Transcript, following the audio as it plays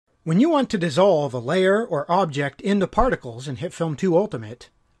When you want to dissolve a layer or object into particles in HITFILM 2 Ultimate,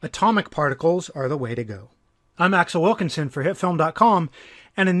 atomic particles are the way to go. I'm Axel Wilkinson for HITFILM.com,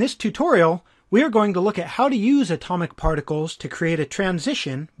 and in this tutorial, we are going to look at how to use atomic particles to create a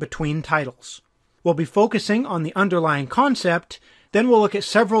transition between titles. We'll be focusing on the underlying concept, then we'll look at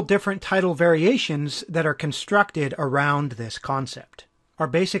several different title variations that are constructed around this concept. Our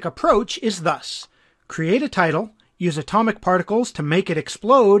basic approach is thus: create a title, use atomic particles to make it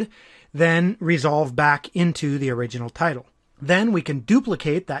explode, then resolve back into the original title. Then we can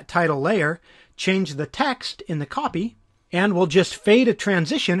duplicate that title layer, change the text in the copy, and we'll just fade a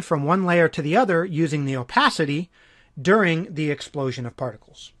transition from one layer to the other using the opacity during the explosion of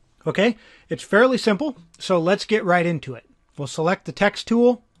particles. Okay, it's fairly simple, so let's get right into it. We'll select the text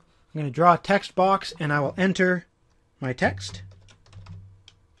tool. I'm going to draw a text box and I will enter my text.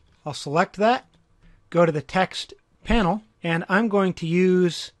 I'll select that, go to the text panel, and I'm going to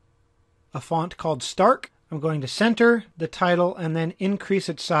use a font called Stark. I'm going to center the title and then increase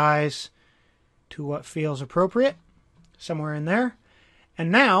its size to what feels appropriate, somewhere in there.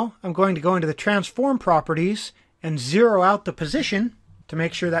 And now I'm going to go into the transform properties and zero out the position to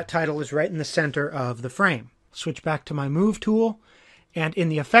make sure that title is right in the center of the frame. Switch back to my Move tool, and in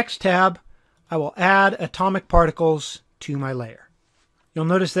the Effects tab, I will add atomic particles to my layer. You'll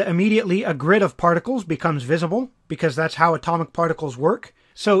notice that immediately a grid of particles becomes visible, because that's how atomic particles work.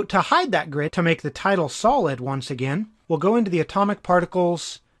 So to hide that grid, to make the title solid once again, we'll go into the atomic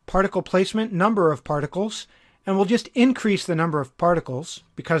particles, particle placement, number of particles, and we'll just increase the number of particles,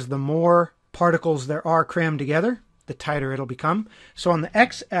 because the more particles there are crammed together, the tighter it'll become. So on the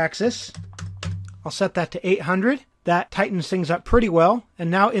x-axis, I'll set that to 800. That tightens things up pretty well.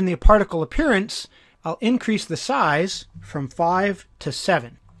 And now in the particle appearance, I'll increase the size from 5 to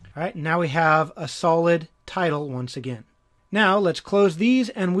 7. All right, now we have a solid title once again. Now let's close these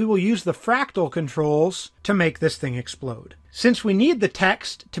and we will use the fractal controls to make this thing explode. Since we need the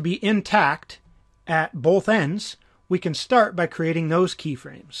text to be intact at both ends, we can start by creating those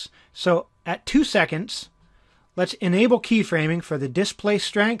keyframes. So at 2 seconds, let's enable keyframing for the displace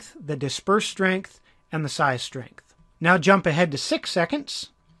strength, the disperse strength, and the size strength. Now jump ahead to 6 seconds.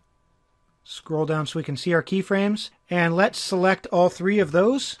 Scroll down so we can see our keyframes, and let's select all three of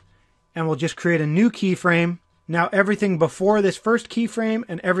those, and we'll just create a new keyframe. Now everything before this first keyframe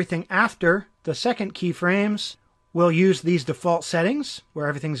and everything after the second keyframes will use these default settings where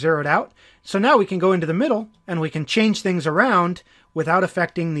everything's zeroed out. So now we can go into the middle and we can change things around without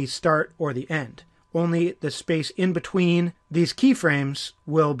affecting the start or the end. Only the space in between these keyframes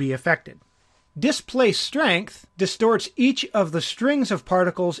will be affected. Displace strength distorts each of the strings of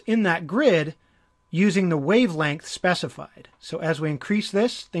particles in that grid using the wavelength specified. So as we increase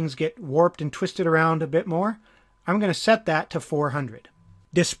this, things get warped and twisted around a bit more. I'm going to set that to 400.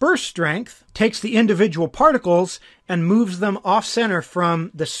 Disperse strength takes the individual particles and moves them off-center from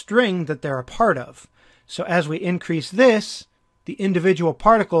the string that they're a part of. So as we increase this, the individual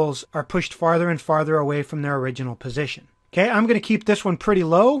particles are pushed farther and farther away from their original position. Okay, I'm going to keep this one pretty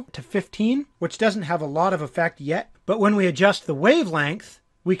low to 15, which doesn't have a lot of effect yet. But when we adjust the wavelength,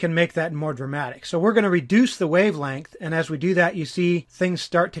 we can make that more dramatic. So we're going to reduce the wavelength, and as we do that, you see things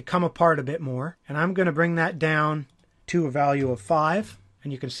start to come apart a bit more. And I'm going to bring that down to a value of 5.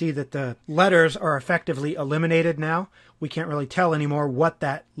 And you can see that the letters are effectively eliminated now. We can't really tell anymore what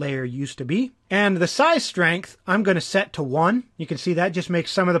that layer used to be. And the size strength, I'm going to set to 1. You can see that just makes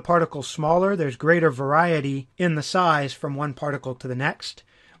some of the particles smaller. There's greater variety in the size from one particle to the next,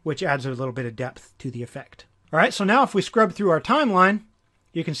 which adds a little bit of depth to the effect. All right, so now if we scrub through our timeline,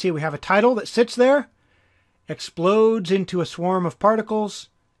 you can see we have a title that sits there, explodes into a swarm of particles,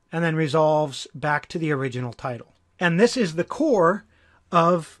 and then resolves back to the original title. And this is the core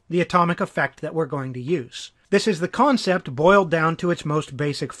of the atomic effect that we're going to use. This is the concept boiled down to its most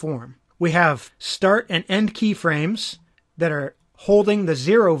basic form. We have start and end keyframes that are holding the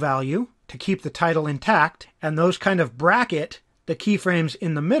 0 value to keep the title intact, and those kind of bracket the keyframes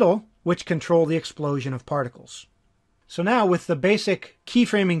in the middle, which control the explosion of particles. So now with the basic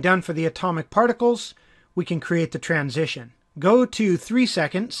keyframing done for the atomic particles, we can create the transition. Go to 3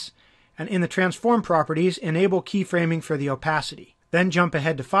 seconds, and in the transform properties, enable keyframing for the opacity. Then jump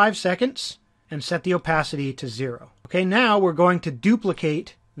ahead to 5 seconds and set the opacity to 0. Okay, now we're going to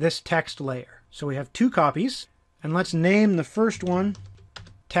duplicate this text layer. So we have 2 copies, and let's name the first one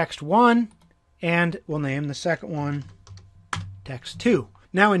text 1, and we'll name the second one text 2.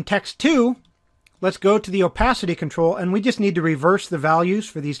 Now in text 2, let's go to the opacity control, and we just need to reverse the values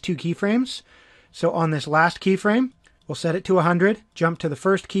for these 2 keyframes. So on this last keyframe, we'll set it to 100, jump to the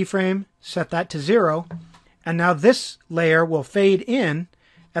first keyframe, set that to 0, and now this layer will fade in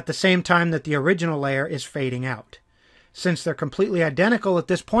at the same time that the original layer is fading out. Since they're completely identical at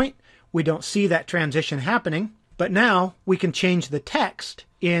this point, we don't see that transition happening, but now we can change the text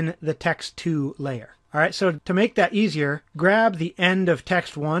in the text 2 layer. All right, so to make that easier, grab the end of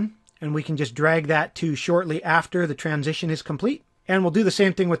text 1, and we can just drag that to shortly after the transition is complete. And we'll do the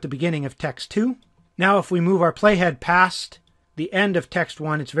same thing with the beginning of text 2. Now if we move our playhead past the end of text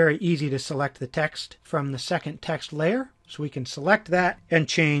 1, it's very easy to select the text from the second text layer. So we can select that and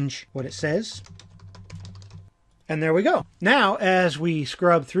change what it says. And there we go. Now as we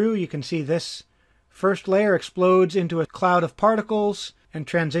scrub through, you can see this first layer explodes into a cloud of particles and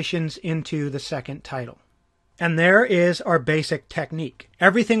transitions into the second title. And there is our basic technique.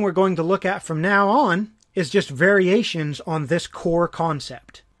 Everything we're going to look at from now on is just variations on this core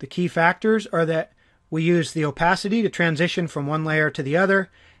concept. The key factors are that we use the opacity to transition from one layer to the other,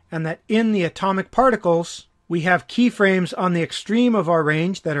 and that in the atomic particles, we have keyframes on the extreme of our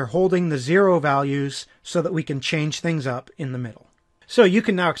range that are holding the 0 values so that we can change things up in the middle. So you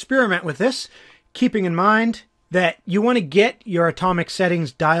can now experiment with this, keeping in mind that you want to get your atomic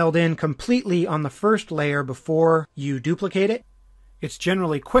settings dialed in completely on the first layer before you duplicate it. It's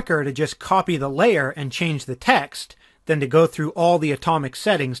generally quicker to just copy the layer and change the text than to go through all the atomic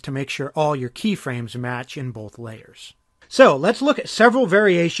settings to make sure all your keyframes match in both layers. So let's look at several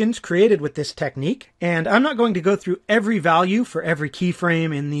variations created with this technique, and I'm not going to go through every value for every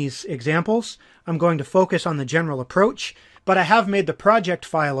keyframe in these examples. I'm going to focus on the general approach, but I have made the project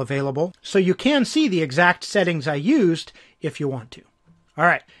file available so you can see the exact settings I used if you want to. All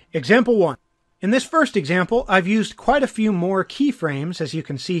right, example 1. In this first example, I've used quite a few more keyframes, as you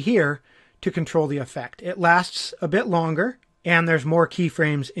can see here, to control the effect. It lasts a bit longer, and there's more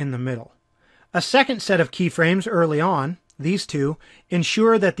keyframes in the middle. A second set of keyframes early on, these two,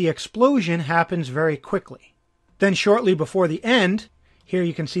 ensure that the explosion happens very quickly. Then shortly before the end, here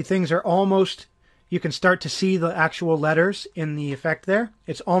you can see things are almost, you can start to see the actual letters in the effect there.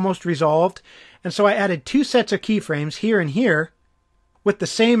 It's almost resolved. And so I added 2 sets of keyframes here and here with the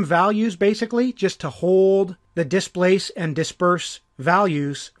same values basically, just to hold the displace and disperse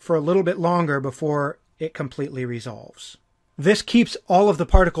values for a little bit longer before it completely resolves. This keeps all of the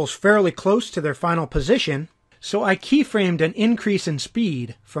particles fairly close to their final position, so I keyframed an increase in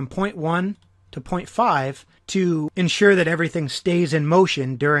speed from 0.1 to 0.5 to ensure that everything stays in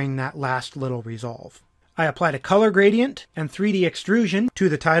motion during that last little resolve. I applied a color gradient and 3D extrusion to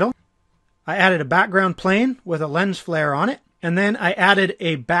the title. I added a background plane with a lens flare on it, and then I added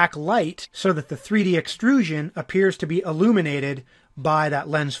a backlight so that the 3D extrusion appears to be illuminated by that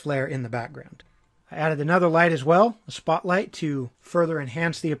lens flare in the background. I added another light as well, a spotlight, to further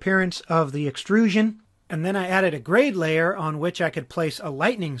enhance the appearance of the extrusion. And then I added a grade layer on which I could place a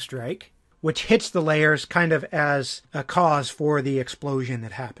lightning strike, which hits the layers kind of as a cause for the explosion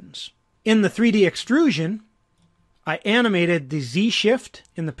that happens. In the 3D extrusion, I animated the Z shift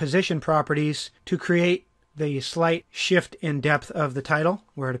in the position properties to create the slight shift in depth of the title,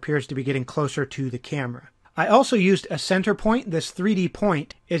 where it appears to be getting closer to the camera. I also used a center point. This 3D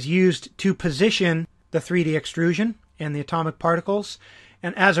point is used to position the 3D extrusion and the atomic particles,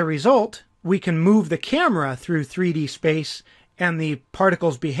 and as a result, we can move the camera through 3D space and the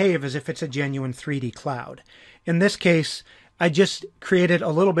particles behave as if it's a genuine 3D cloud. In this case, I just created a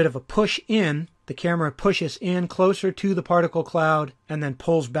little bit of a push in. The camera pushes in closer to the particle cloud and then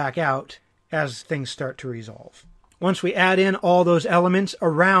pulls back out as things start to resolve. Once we add in all those elements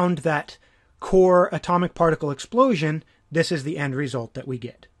around that core atomic particle explosion, this is the end result that we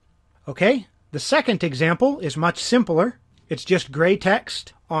get. Okay, the second example is much simpler. It's just gray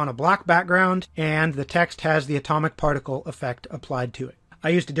text on a black background, and the text has the atomic particle effect applied to it. I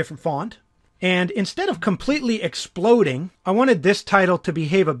used a different font, and instead of completely exploding, I wanted this title to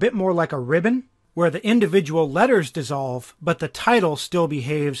behave a bit more like a ribbon, where the individual letters dissolve, but the title still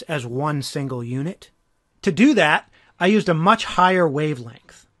behaves as one single unit. To do that, I used a much higher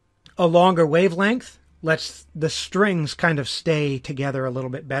wavelength. A longer wavelength lets the strings kind of stay together a little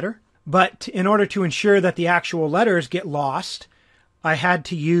bit better. But in order to ensure that the actual letters get lost, I had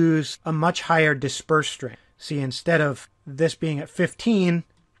to use a much higher disperse string. See, instead of this being at 15,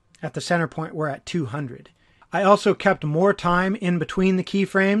 at the center point we're at 200. I also kept more time in between the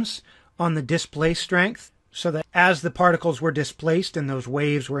keyframes on the displace strength, so that as the particles were displaced and those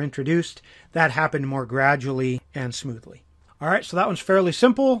waves were introduced, that happened more gradually and smoothly. All right, so that one's fairly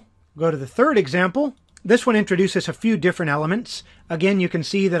simple. Go to the third example. This one introduces a few different elements. Again, you can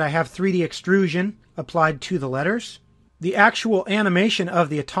see that I have 3D extrusion applied to the letters. The actual animation of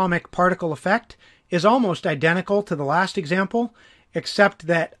the atomic particle effect is almost identical to the last example, except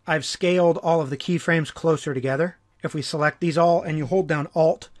that I've scaled all of the keyframes closer together. if we select these all and you hold down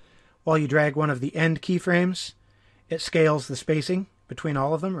Alt while you drag one of the end keyframes, it scales the spacing between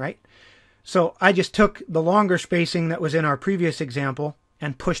all of them, right? So I just took the longer spacing that was in our previous example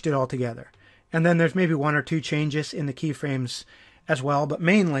and pushed it all together. And then there's maybe one or two changes in the keyframes as well, but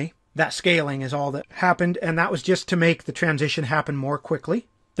mainly that scaling is all that happened, and that was just to make the transition happen more quickly.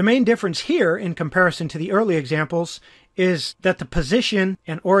 The main difference here in comparison to the early examples is that the position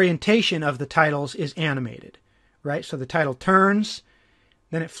and orientation of the titles is animated, right? So the title turns,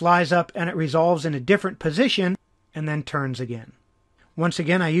 then it flies up and it resolves in a different position and then turns again. Once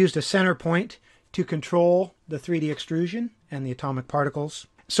again, I used a center point to control the 3D extrusion and the atomic particles.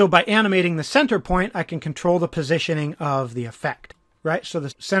 So by animating the center point, I can control the positioning of the effect, right? So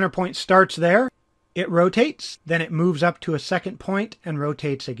the center point starts there, it rotates, then it moves up to a second point and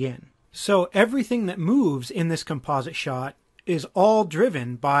rotates again. So everything that moves in this composite shot is all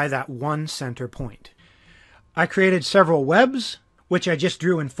driven by that one center point. I created several webs, which I just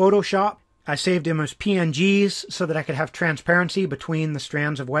drew in Photoshop. I saved them as PNGs so that I could have transparency between the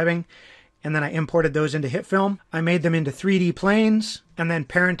strands of webbing, and then I imported those into HITFILM. I made them into 3D planes and then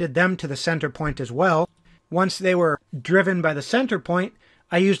parented them to the center point as well. Once they were driven by the center point,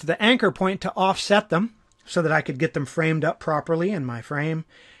 I used the anchor point to offset them so that I could get them framed up properly in my frame.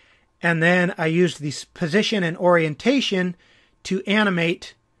 And then I used the position and orientation to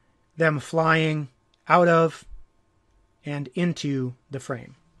animate them flying out of and into the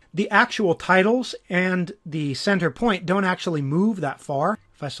frame. The actual titles and the center point don't actually move that far.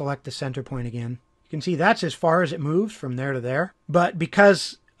 If I select the center point again, you can see that's as far as it moves from there to there. But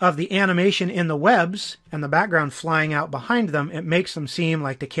because of the animation in the webs and the background flying out behind them, it makes them seem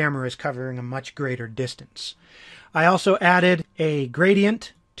like the camera is covering a much greater distance. I also added a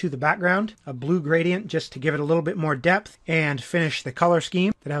gradient to the background, a blue gradient, just to give it a little bit more depth and finish the color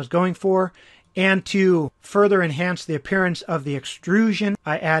scheme that I was going for. And to further enhance the appearance of the extrusion,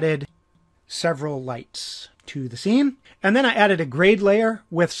 I added several lights to the scene. And then I added a grade layer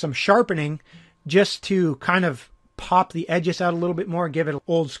with some sharpening just to kind of pop the edges out a little bit more, give it an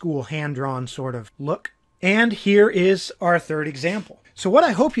old school hand-drawn sort of look. And here is our third example. So what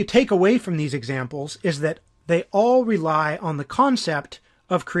I hope you take away from these examples is that they all rely on the concept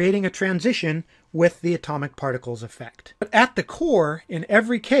of creating a transition with the atomic particles effect. But at the core, in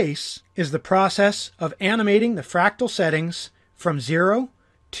every case, is the process of animating the fractal settings from 0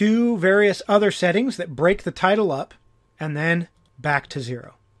 to various other settings that break the title up, and then back to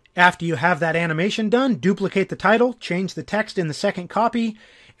 0. After you have that animation done, duplicate the title, change the text in the second copy,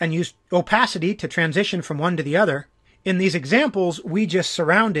 and use opacity to transition from one to the other. In these examples, we just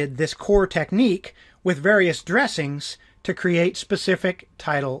surrounded this core technique with various dressings to create specific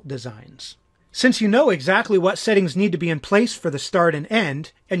title designs. Since you know exactly what settings need to be in place for the start and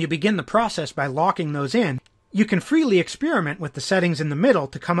end, and you begin the process by locking those in, you can freely experiment with the settings in the middle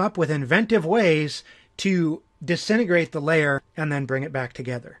to come up with inventive ways to disintegrate the layer and then bring it back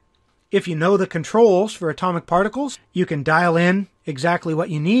together. If you know the controls for atomic particles, you can dial in exactly what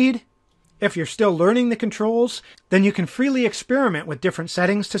you need. If you're still learning the controls, then you can freely experiment with different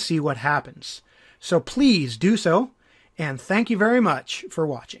settings to see what happens. So please do so, and thank you very much for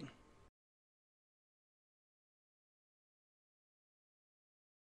watching.